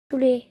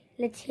Today,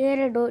 let's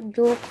hear a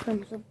joke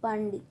from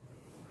Suppandi.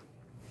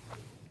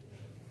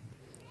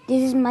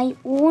 This is my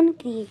own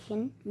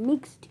creation,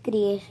 mixed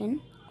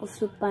creation of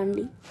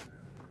Suppandi.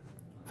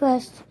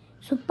 First,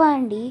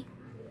 Suppandi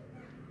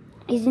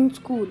is in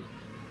school.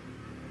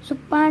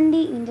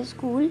 Suppandi in the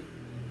school,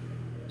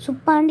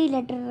 Suppandi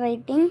letter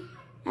writing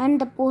and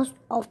the post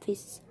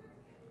office.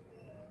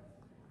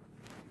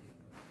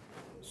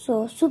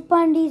 So,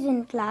 Suppandi is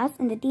in class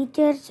and the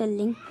teacher is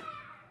telling,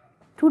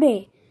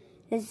 today,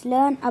 let's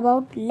learn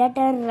about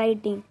letter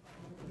writing.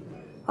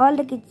 All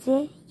the kids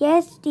say,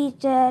 yes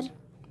teacher.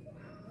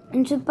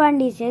 And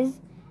Suppandi says,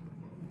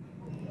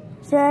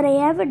 sir, I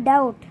have a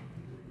doubt.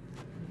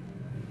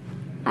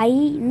 I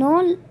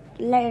know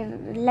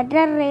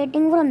letter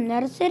writing from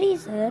nursery,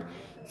 sir.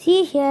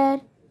 See here.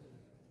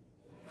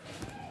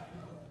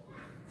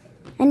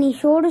 And he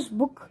showed his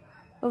book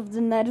of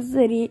the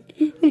nursery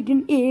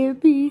written A,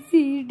 B,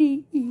 C,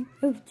 D, E,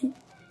 F, G.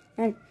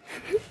 And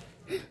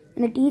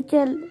the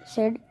teacher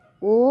said,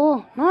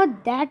 oh,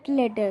 not that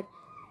letter.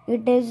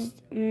 It is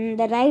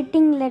the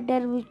writing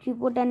letter which you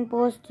put and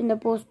post in the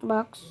post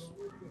box.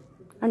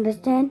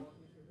 Understand?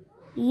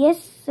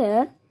 Yes,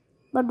 sir.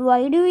 But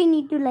why do we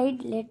need to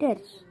write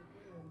letters?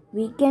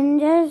 We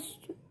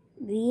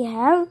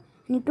have,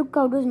 and he took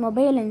out his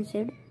mobile and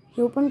said,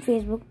 he opened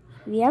Facebook.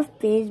 We have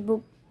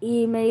Facebook,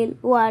 email,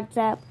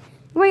 WhatsApp.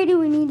 Why do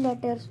we need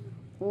letters?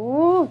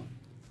 Oh,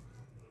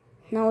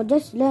 now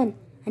just learn.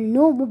 And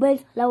no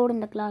mobiles allowed in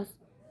the class.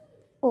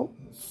 Oh,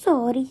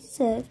 sorry,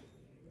 sir.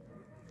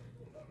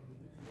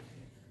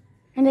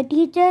 And the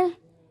teacher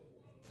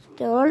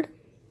told,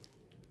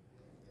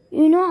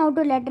 you know how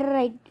to letter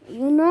write.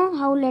 You know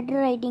how letter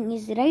writing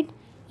is, right?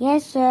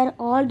 Yes, sir.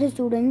 All the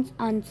students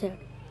answered.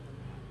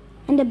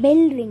 And the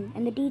bell rang.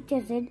 And the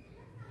teacher said,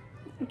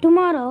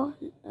 tomorrow,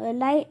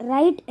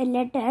 write a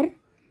letter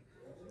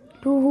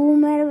to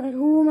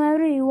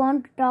whomever you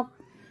want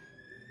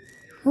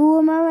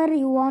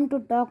to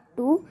talk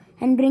to,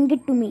 and bring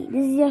it to me.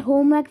 This is your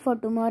homework for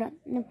tomorrow.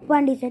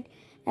 Suppandi said,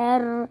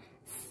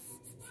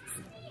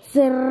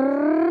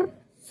 Sir,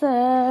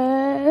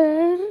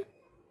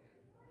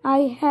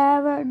 I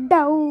have a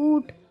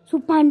doubt.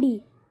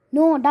 Suppandi,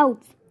 no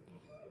doubts.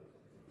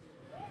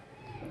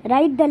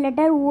 Write the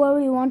letter whoever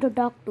you want to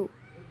talk to.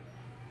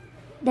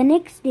 The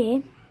next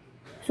day,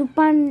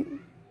 when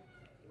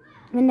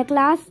the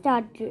class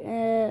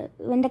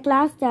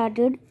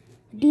started,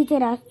 the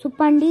teacher asked,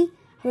 Suppandi,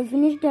 have you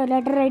finished your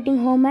letter writing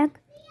homework?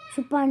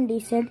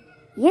 Suppandi said,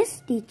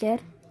 yes, teacher.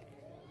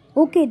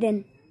 Okay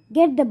then,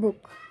 get the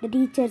book, the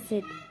teacher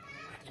said.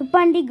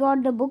 Suppandi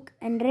got the book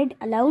and read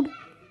aloud.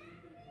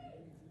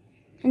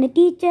 And the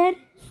teacher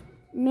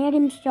made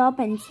him stop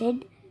and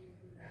said,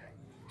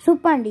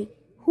 Suppandi,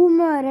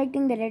 whom are you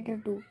writing the letter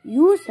to?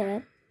 You,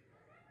 sir.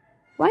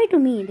 Why to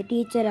me? The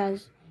teacher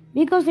asked.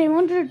 Because I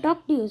wanted to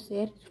talk to you,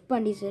 sir,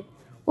 Suppandi said.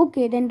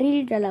 Okay, then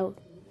read it aloud.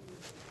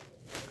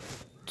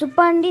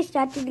 Suppandi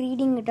started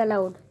reading it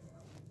aloud.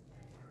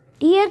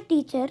 Dear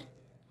teacher,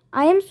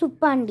 I am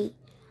Suppandi.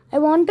 I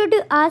wanted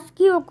to ask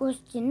you a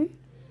question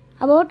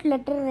about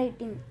letter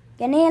writing.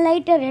 Can I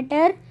write a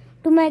letter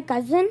to my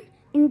cousin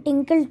in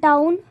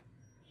Tinkletown?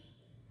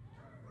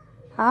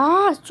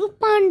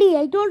 Suppandi,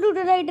 I told you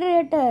to write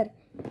a letter.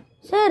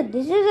 Sir,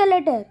 this is a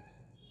letter.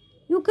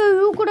 You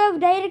could have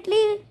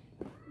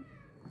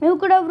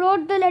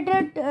wrote the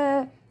letter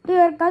to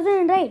your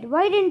cousin, right?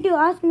 Why didn't you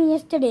ask me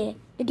yesterday?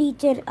 The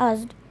teacher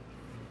asked.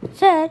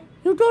 Sir,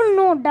 you told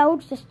no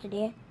doubts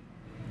yesterday.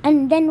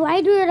 And then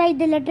why do you write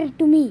the letter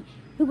to me?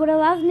 You could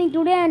have asked me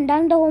today and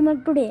done the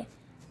homework today.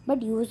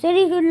 But you said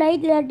you should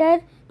write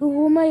letter to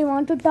whom you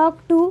want to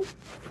talk to.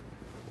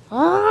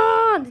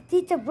 The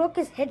teacher broke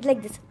his head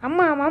like this.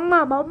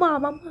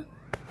 Mama.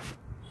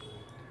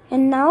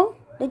 And now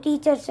the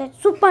teacher said,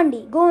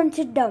 Suppandi, go and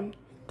sit down.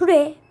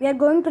 Today we are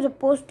going to the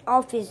post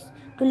office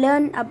to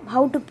learn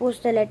how to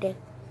post a letter.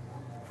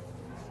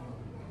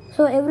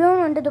 So everyone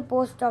went to the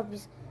post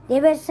office.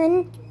 They were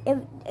sent.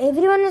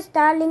 Everyone is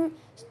standing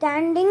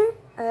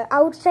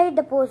outside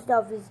the post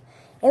office.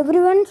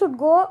 Everyone should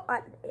go.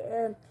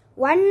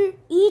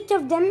 Each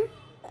of them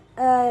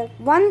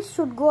once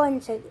should go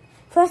inside.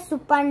 First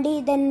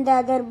Suppandi, then the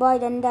other boy,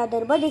 then the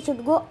other boy. They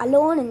should go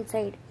alone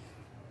inside.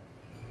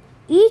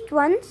 Each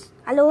one's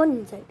alone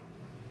inside.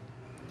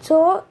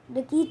 So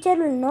the teacher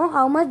will know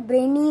how much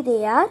brainy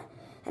they are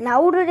and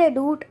how do they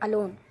do it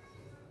alone.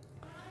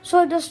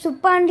 So it was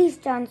Suppandi's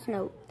chance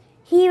now.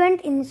 He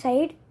went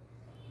inside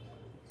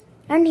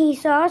and he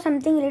saw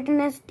something written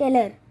as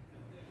teller.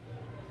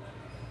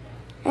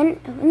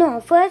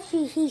 First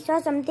he saw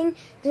something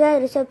to the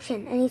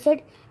reception and he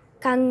said,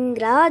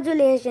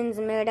 congratulations,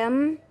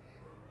 madam.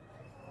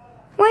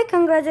 Why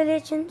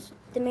congratulations?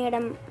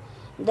 The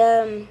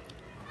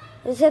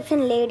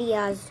reception lady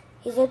asked.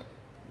 He said,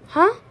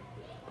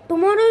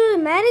 tomorrow is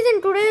marriage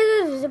and today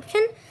is the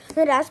reception.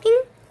 They're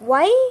asking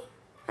why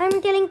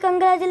I'm telling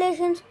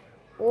congratulations.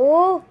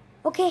 Oh,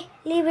 okay,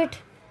 leave it.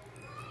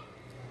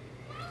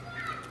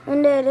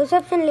 And the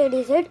reception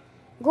lady said,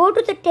 go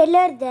to the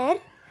teller there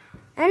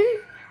and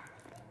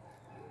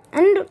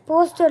and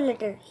post a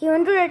letter. He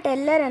went to the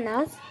teller and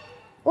asked,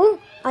 "Oh,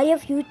 are you a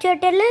future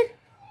teller?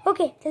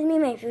 Okay, tell me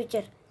my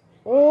future."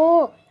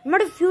 "Oh, I'm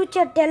not a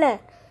future teller.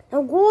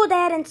 Now go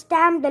there and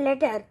stamp the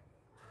letter."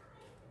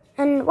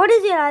 "And what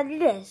is your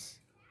address?"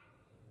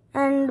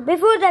 "And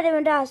before that, I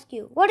want to ask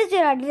you, what is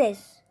your address?"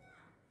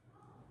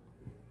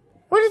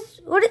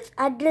 What is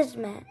address,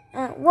 ma'am?"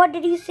 What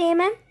did you say,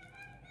 ma'am?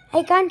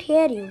 I can't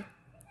hear you."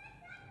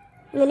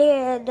 The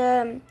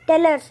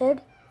teller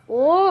said,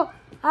 "Oh,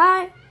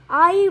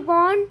 I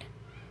want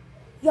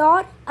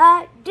your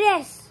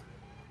address."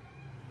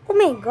 "Oh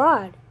my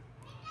God.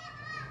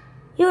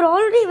 You're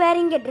already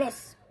wearing a dress.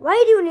 Why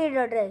do you need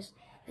a dress?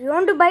 If you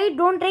want to buy it,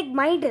 don't take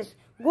my dress.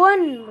 Go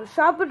and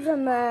shop it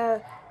from a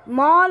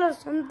mall or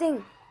something.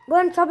 Go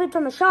and shop it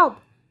from a shop.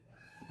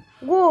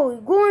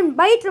 Go and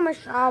buy it from a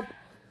shop.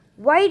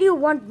 Why do you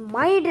want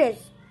my dress?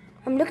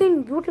 I'm looking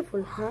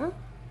beautiful, huh?"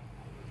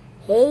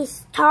 "Hey,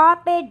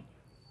 stop it.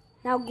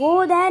 Now go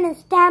there and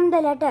stamp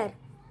the letter."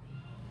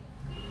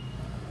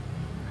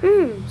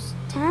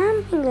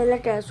 Stamping the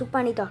letter,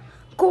 Suppandi thought.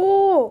 "Go!"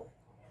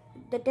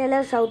 the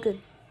teller shouted.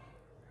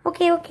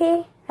 Okay,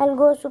 I'll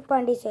go,"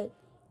 Suppandi said.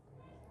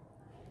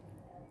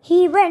 He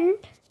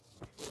went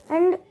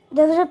and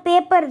there was a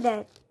paper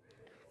there.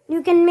 You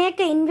can make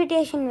an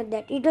invitation with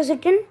that. It was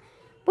written,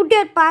 "Put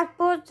your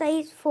passport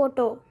size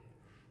photo."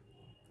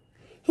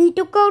 He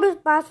took out his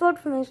passport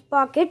from his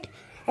pocket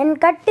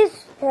and cut his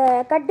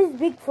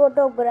big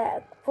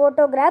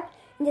photograph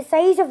in the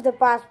size of the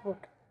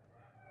passport.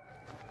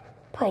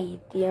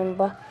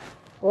 Paitiyamba.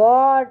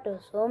 What?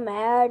 So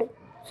mad.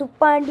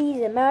 Suppandi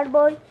is a mad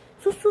boy.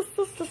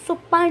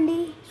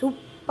 Suppandi.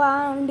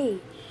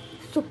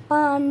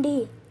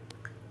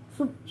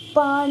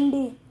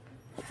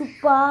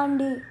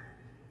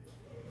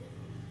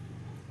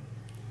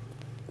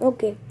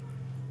 Okay.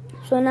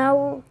 So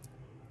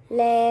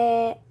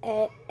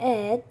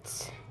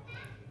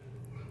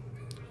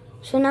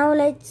now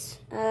let's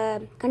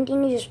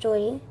continue the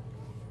story.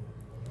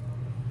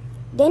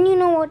 Then you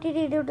know what did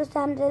he do to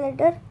stamp the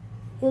letter?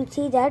 You'll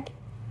see that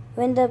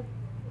when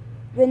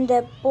the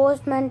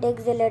postman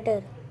takes the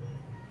letter.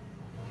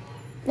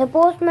 The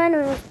postman,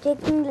 when he was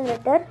taking the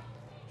letter,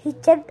 he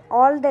checked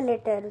all the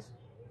letters.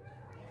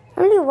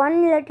 Only one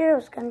letter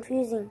was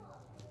confusing,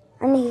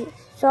 and he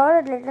saw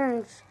that letter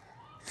and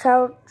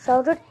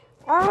shouted,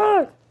 "Ah!"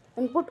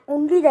 and put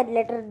only that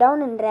letter down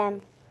and ran.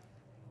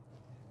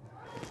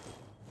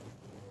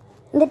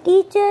 The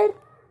teacher,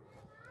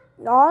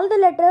 all the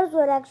letters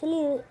were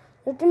actually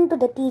written to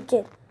the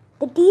teacher.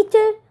 The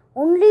teacher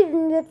only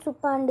didn't get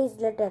Suppandi's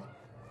letter.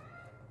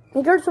 He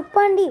told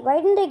Suppandi, "Why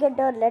didn't I get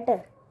your letter?"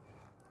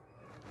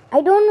 "I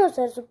don't know,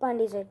 sir,"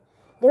 Suppandi said.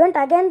 They went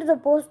again to the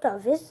post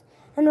office,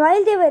 and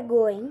while they were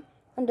going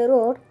on the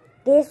road,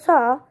 they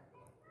saw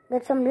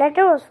that some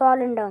letter was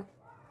fallen down.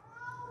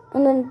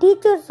 And when the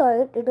teacher saw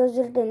it, it was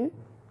written.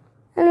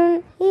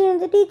 And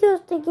the teacher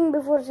was thinking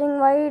before saying,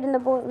 "Why didn't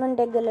the postman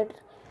take the letter?"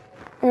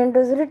 And it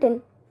was written.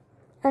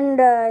 And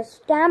a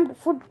stamped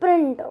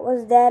footprint was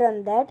there on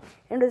that.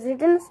 And it was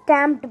written,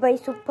 "Stamped by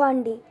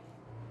Suppandi."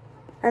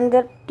 And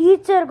the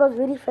teacher got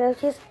very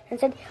ferocious and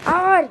said,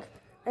 "Arg!"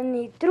 And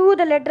he threw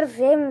the letter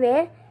same way.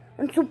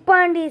 And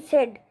Suppandi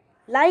said,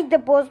 like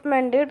the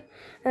postman did,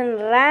 and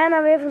ran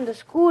away from the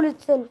school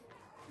itself.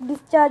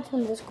 Discharged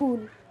from the school.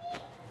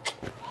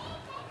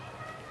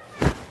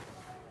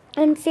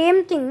 And same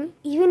thing,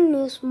 even when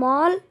he was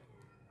small,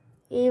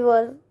 he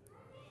was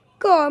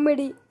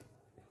comedy.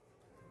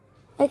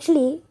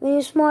 Actually, when he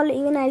was small,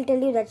 even I'll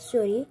tell you that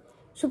story.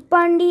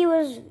 Suppandi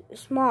was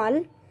small,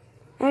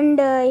 and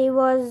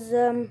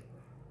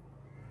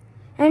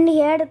and he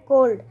had a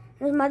cold.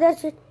 His mother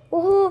said,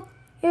 "Oh,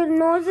 your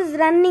nose is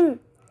running.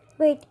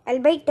 Wait,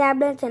 I'll buy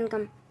tablets and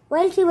come."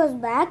 While she was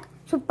back,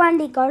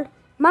 Suppandi called,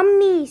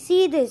 "Mummy,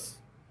 see this."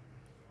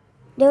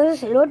 There was a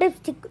sellotape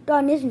stick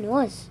on his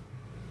nose.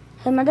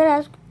 Her mother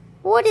asked,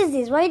 "What is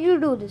this? Why do you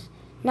do this?"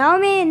 "Now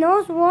my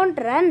nose won't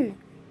run."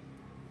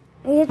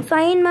 "Is it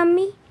fine,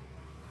 Mummy?"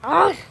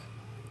 "Ah!"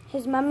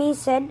 his mummy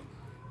said,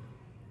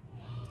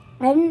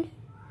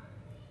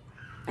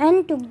 and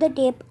took the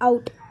tape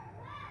out.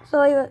 So,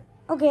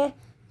 okay,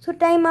 so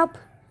time up.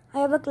 I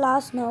have a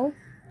class now.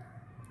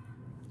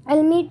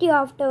 I'll meet you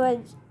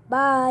afterwards.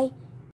 Bye.